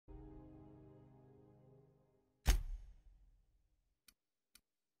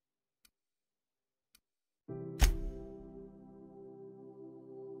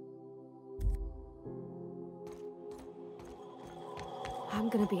I'm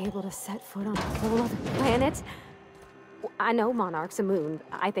gonna be able to set foot on a whole other planet. I know Monarch's a moon.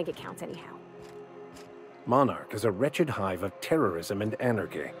 I think it counts anyhow. Monarch is a wretched hive of terrorism and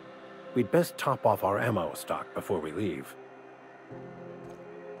anarchy. We'd best top off our ammo stock before we leave.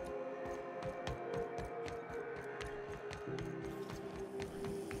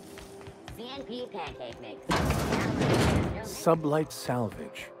 CNP pancake mix. Sublight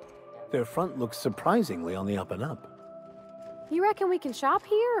Salvage. Their front looks surprisingly on the up and up. You reckon we can shop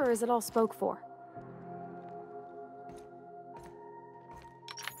here, or is it all spoke for?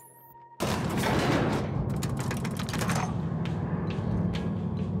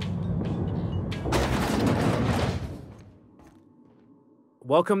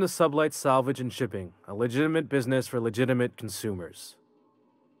 Welcome to Sublight Salvage and Shipping, a legitimate business for legitimate consumers.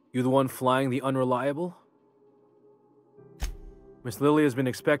 You the one flying the Unreliable? Miss Lilya's been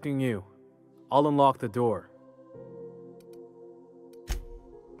expecting you. I'll unlock the door.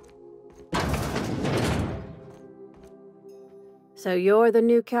 So you're the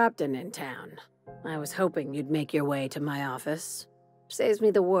new captain in town. I was hoping you'd make your way to my office. Saves me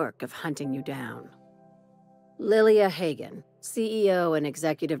the work of hunting you down. Lilya Hagen, CEO and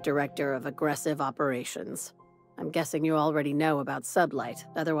Executive Director of Aggressive Operations. I'm guessing you already know about Sublight,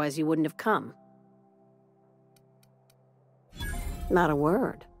 otherwise you wouldn't have come. Not a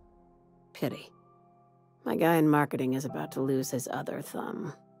word. Pity. My guy in marketing is about to lose his other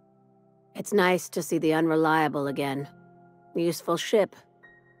thumb. It's nice to see the Unreliable again. Useful ship.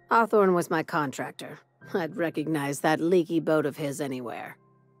 Hawthorne was my contractor. I'd recognize that leaky boat of his anywhere.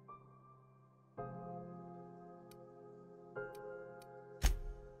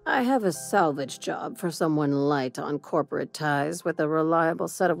 I have a salvage job for someone light on corporate ties with a reliable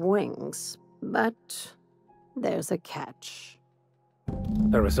set of wings. But there's a catch.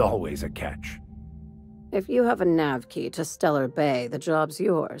 There is always a catch. If you have a nav key to Stellar Bay, the job's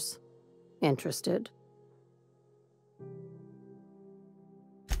yours. Interested?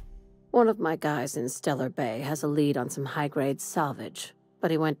 One of my guys in Stellar Bay has a lead on some high-grade salvage, but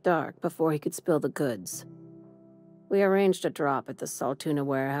he went dark before he could spill the goods. We arranged a drop at the Saltuna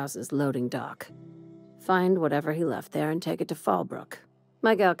warehouse's loading dock. Find whatever he left there and take it to Fallbrook.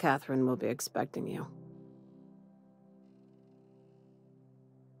 My gal Catherine will be expecting you.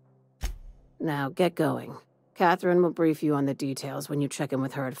 Now, get going. Catherine will brief you on the details when you check in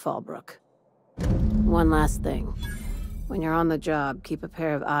with her at Fallbrook. One last thing. When you're on the job, keep a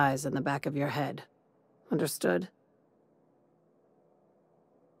pair of eyes in the back of your head. Understood?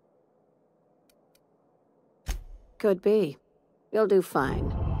 Could be. You'll do fine.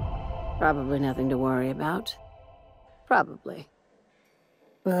 Probably nothing to worry about. Probably.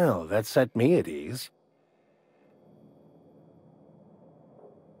 Well, that set me at ease.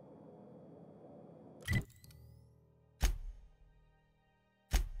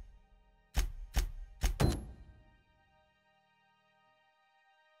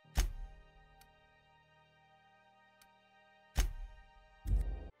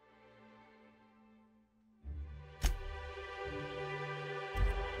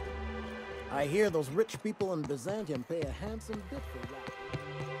 I hear those rich people in Byzantium pay a handsome bit for that.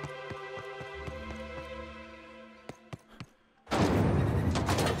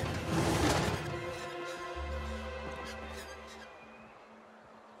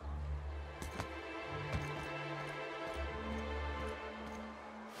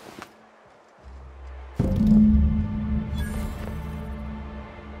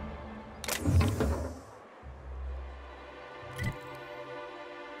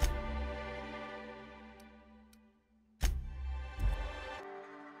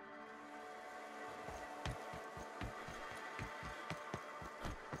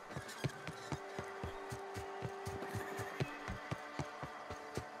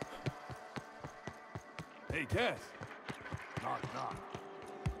 Hey, Tess. Knock, knock.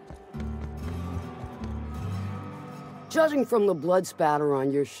 Judging from the blood spatter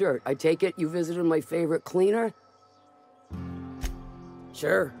on your shirt, I take it you visited my favorite cleaner?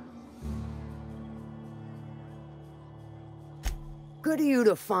 Sure. Good of you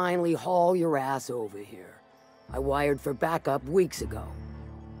to finally haul your ass over here. I wired for backup weeks ago.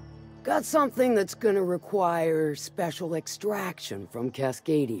 Got something that's gonna require special extraction from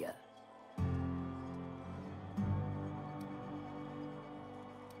Cascadia.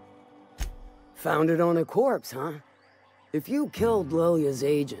 Found it on a corpse, huh? If you killed Lilya's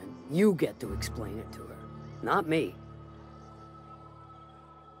agent, you get to explain it to her, not me.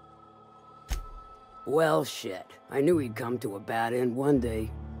 Well, shit. I knew he'd come to a bad end one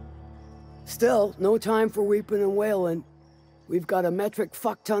day. Still, no time for weeping and wailing. We've got a metric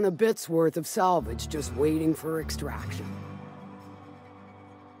fuck ton of bits worth of salvage just waiting for extraction.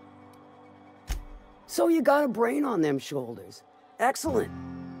 So you got a brain on them shoulders. Excellent.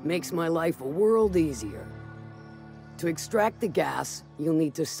 Makes my life a world easier. To extract the gas, you'll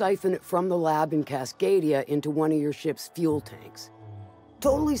need to siphon it from the lab in Cascadia into one of your ship's fuel tanks.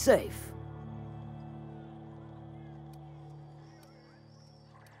 Totally safe.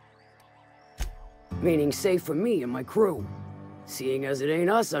 Meaning safe for me and my crew, seeing as it ain't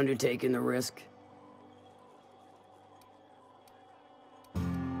us undertaking the risk.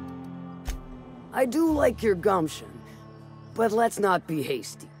 I do like your gumption, but let's not be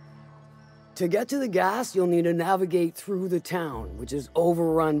hasty. To get to the gas, you'll need to navigate through the town, which is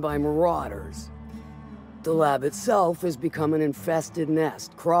overrun by marauders. The lab itself has become an infested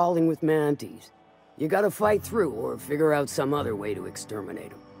nest, crawling with mantis. You gotta fight through or figure out some other way to exterminate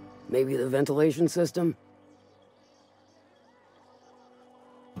them. Maybe the ventilation system?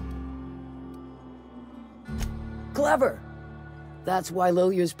 Clever! That's why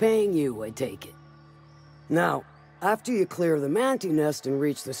Lilya's paying you, I take it. Now, after you clear the manti nest and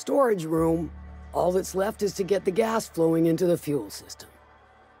reach the storage room, all that's left is to get the gas flowing into the fuel system.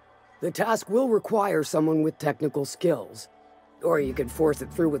 The task will require someone with technical skills, or you could force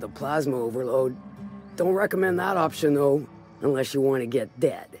it through with a plasma overload. Don't recommend that option, though, unless you want to get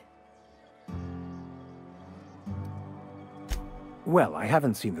dead. Well, I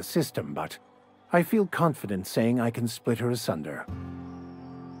haven't seen the system, but I feel confident saying I can split her asunder.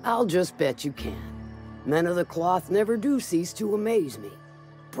 I'll just bet you can. Men of the cloth never do cease to amaze me.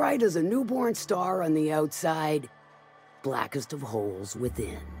 Bright as a newborn star on the outside, blackest of holes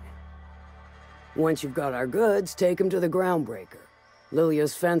within. Once you've got our goods, take them to the groundbreaker.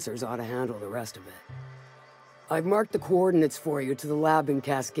 Lilya's fencers ought to handle the rest of it. I've marked the coordinates for you to the lab in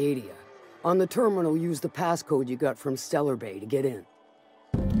Cascadia. On the terminal, use the passcode you got from Stellar Bay to get in.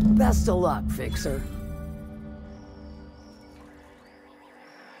 Best of luck, Fixer.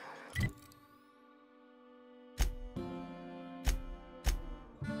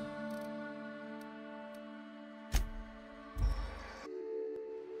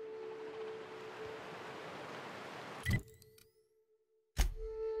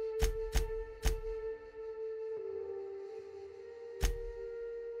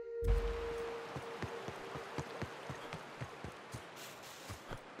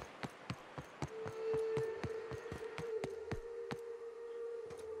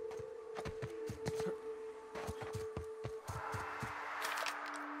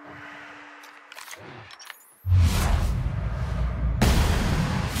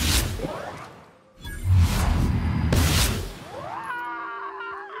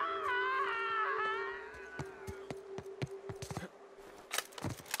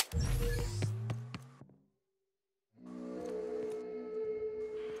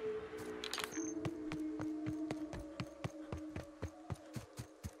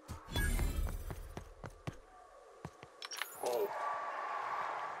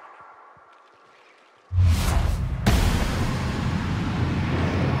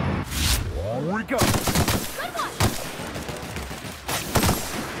 Here we go! Good one!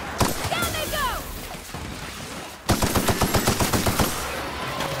 Down they go!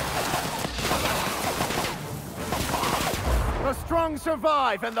 The strong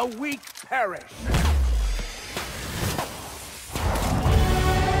survive and the weak perish!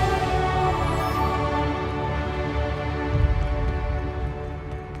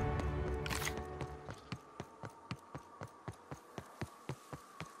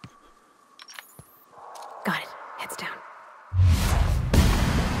 Got it. Heads down.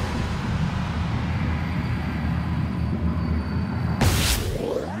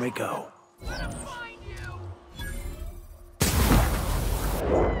 Here we go.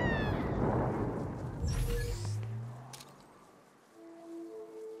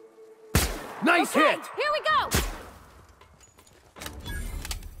 Nice hit! Here we go!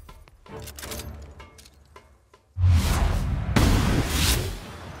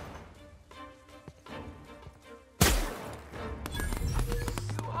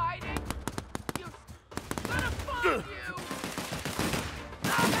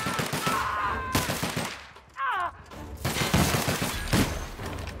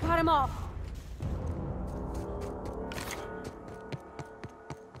 Got him off.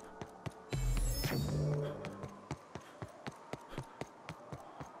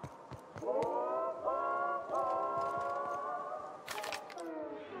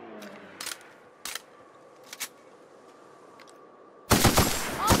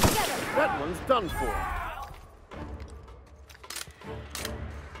 All together. That one's done for.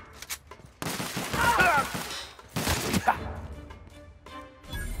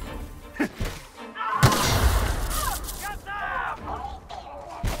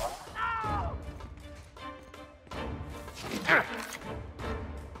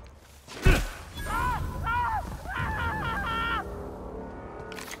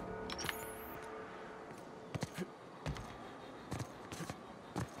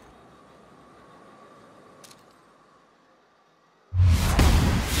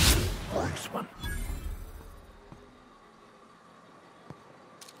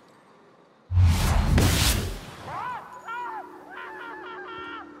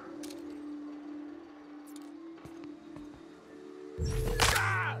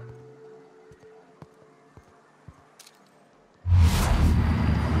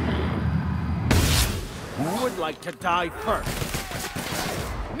 Who would like to die first?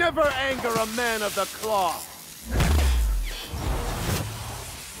 Never anger a man of the cloth!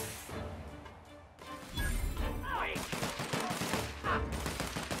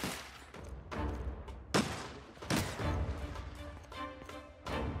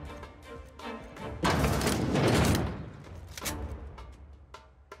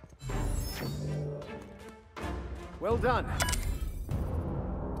 Well done.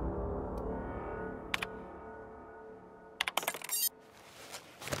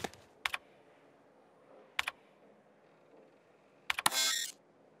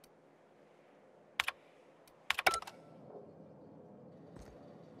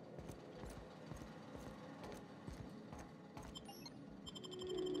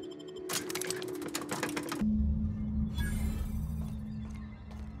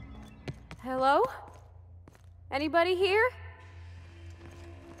 Hello? Anybody here?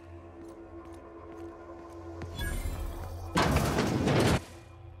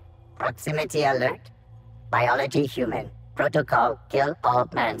 Proximity alert. Biology human. Protocol kill all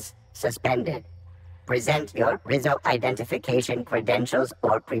mans. Suspended. Present your Rizzo identification credentials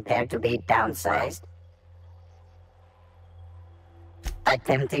or prepare to be downsized.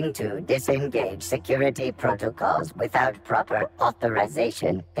 Attempting to disengage security protocols without proper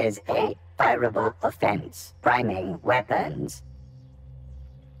authorization is a fireable offense. Priming weapons.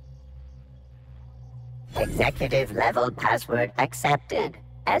 Executive level password accepted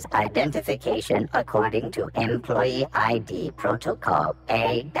as identification according to Employee ID Protocol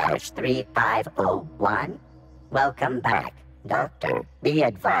A-3501. Welcome back, Doctor. Be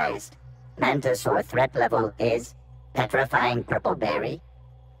advised. Mantisaur threat level is petrifying purple berry.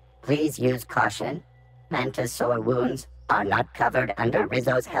 Please use caution. Mantisaur wounds are not covered under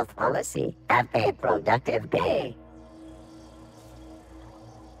Rizzo's health policy. Have a productive day.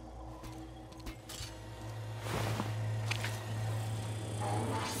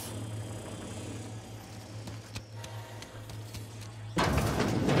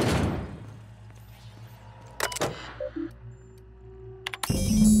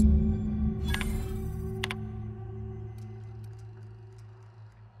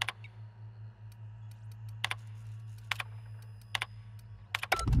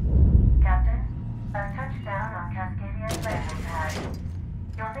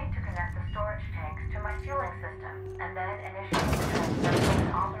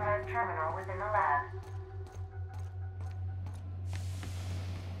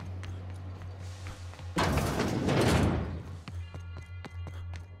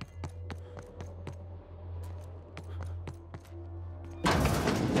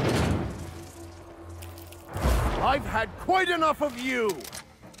 I've had quite enough of you! Here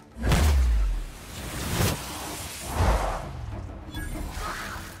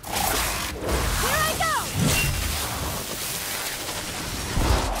I go!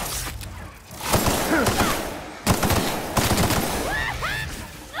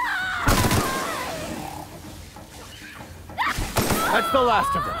 That's the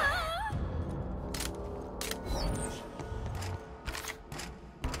last of them.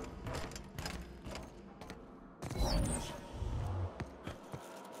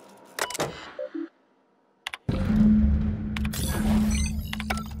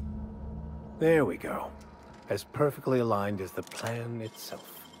 There we go. As perfectly aligned as the plan itself.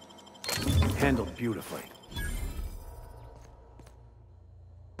 Handled beautifully.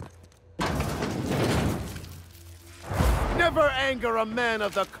 Never anger a man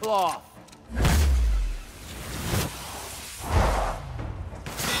of the cloth!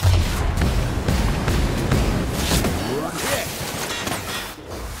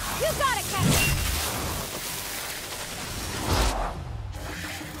 You got it, Captain!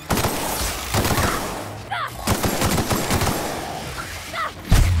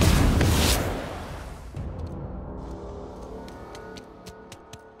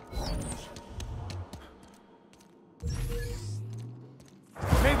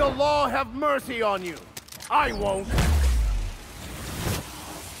 May the law have mercy on you! I won't!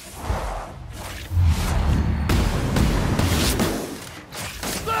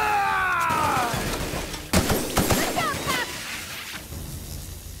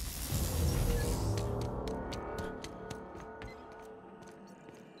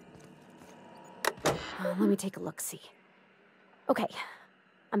 Let me take a look-see. Okay,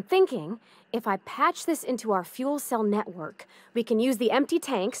 I'm thinking if I patch this into our fuel cell network, we can use the empty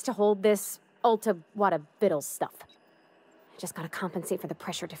tanks to hold this ulta-wada-biddle stuff. Just gotta compensate for the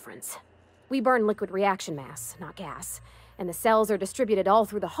pressure difference. We burn liquid reaction mass, not gas, and the cells are distributed all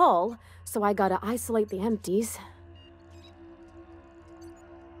through the hull, so I gotta isolate the empties.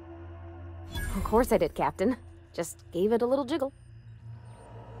 Of course I did, Captain. Just gave it a little jiggle.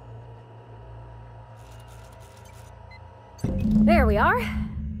 There we are.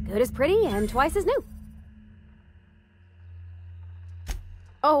 Good as pretty and twice as new.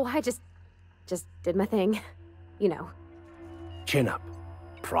 Oh, I just did my thing. You know. Chin up.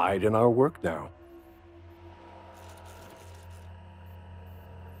 Pride in our work now.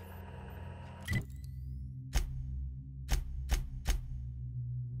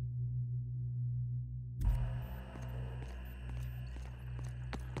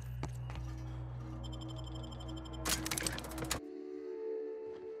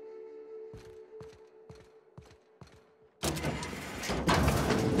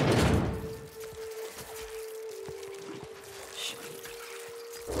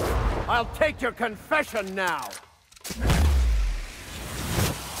 I'll take your confession now!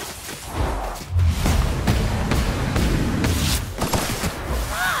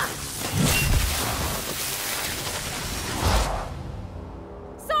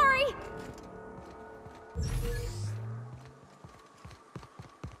 Sorry!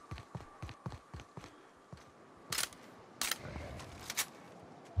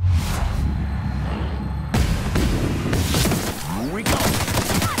 Here we go!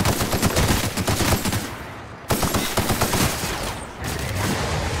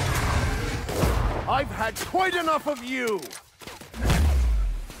 I've had quite enough of you!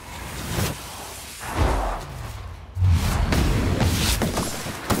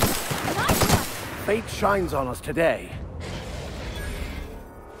 Fate shines on us today.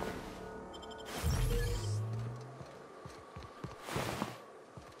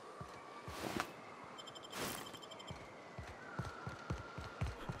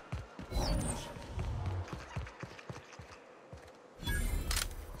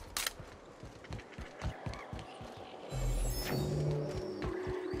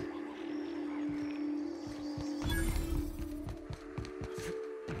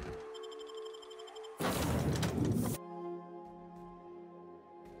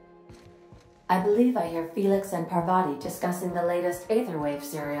 I believe I hear Felix and Parvati discussing the latest Aetherwave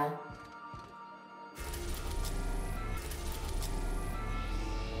serial.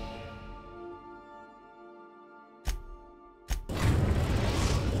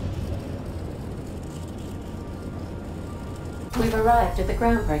 We've arrived at the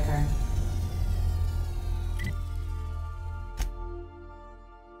groundbreaker.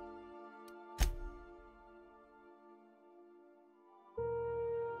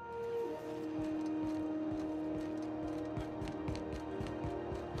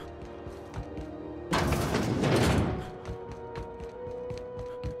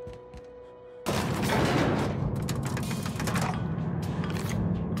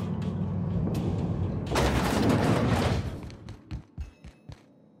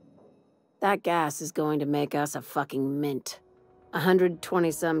 That gas is going to make us a fucking mint.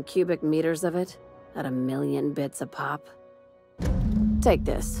 120-some cubic meters of it, at 1,000,000 bits a pop. Take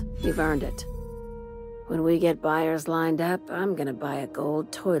this. You've earned it. When we get buyers lined up, I'm gonna buy a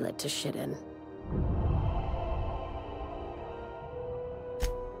gold toilet to shit in.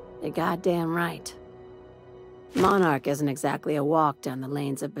 You're goddamn right. Monarch isn't exactly a walk down the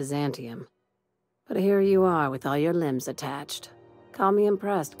lanes of Byzantium. But here you are with all your limbs attached. Call me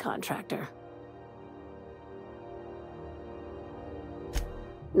impressed, contractor.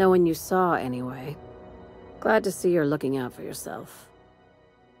 No one you saw, anyway. Glad to see you're looking out for yourself.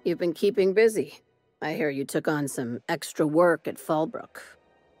 You've been keeping busy. I hear you took on some extra work at Fallbrook.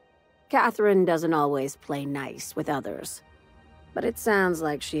 Catherine doesn't always play nice with others, but it sounds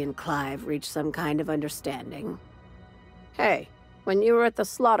like she and Clive reached some kind of understanding. Hey, when you were at the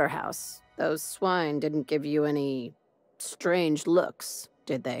slaughterhouse, those swine didn't give you any strange looks,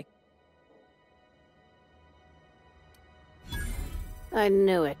 did they? I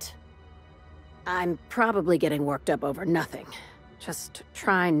knew it. I'm probably getting worked up over nothing. Just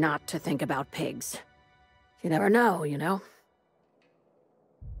try not to think about pigs. You never know, you know?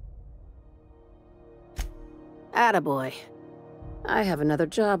 Attaboy. I have another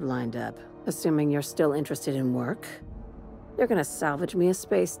job lined up, assuming you're still interested in work. You're gonna salvage me a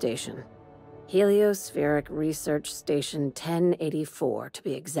space station. Heliospheric Research Station 1084, to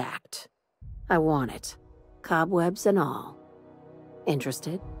be exact. I want it. Cobwebs and all.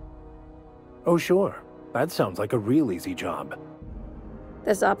 Interested? Oh, sure. That sounds like a real easy job.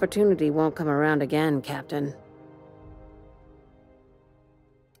 This opportunity won't come around again, Captain.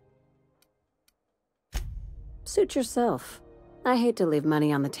 Suit yourself. I hate to leave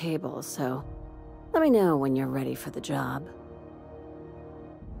money on the table, so Let me know when you're ready for the job.